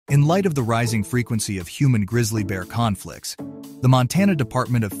light of the rising frequency of human grizzly bear conflicts, the Montana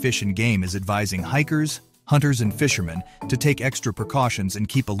Department of Fish and Game is advising hikers, hunters, and fishermen to take extra precautions and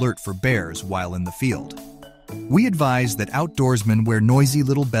keep alert for bears while in the field. We advise that outdoorsmen wear noisy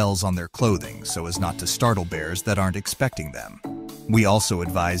little bells on their clothing so as not to startle bears that aren't expecting them. We also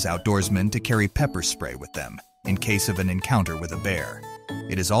advise outdoorsmen to carry pepper spray with them in case of an encounter with a bear.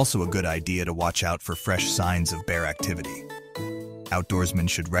 It is also a good idea to watch out for fresh signs of bear activity. Outdoorsmen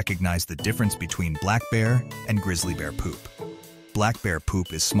should recognize the difference between black bear and grizzly bear poop. Black bear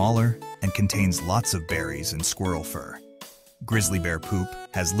poop is smaller and contains lots of berries and squirrel fur. Grizzly bear poop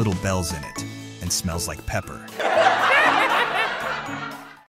has little bells in it and smells like pepper.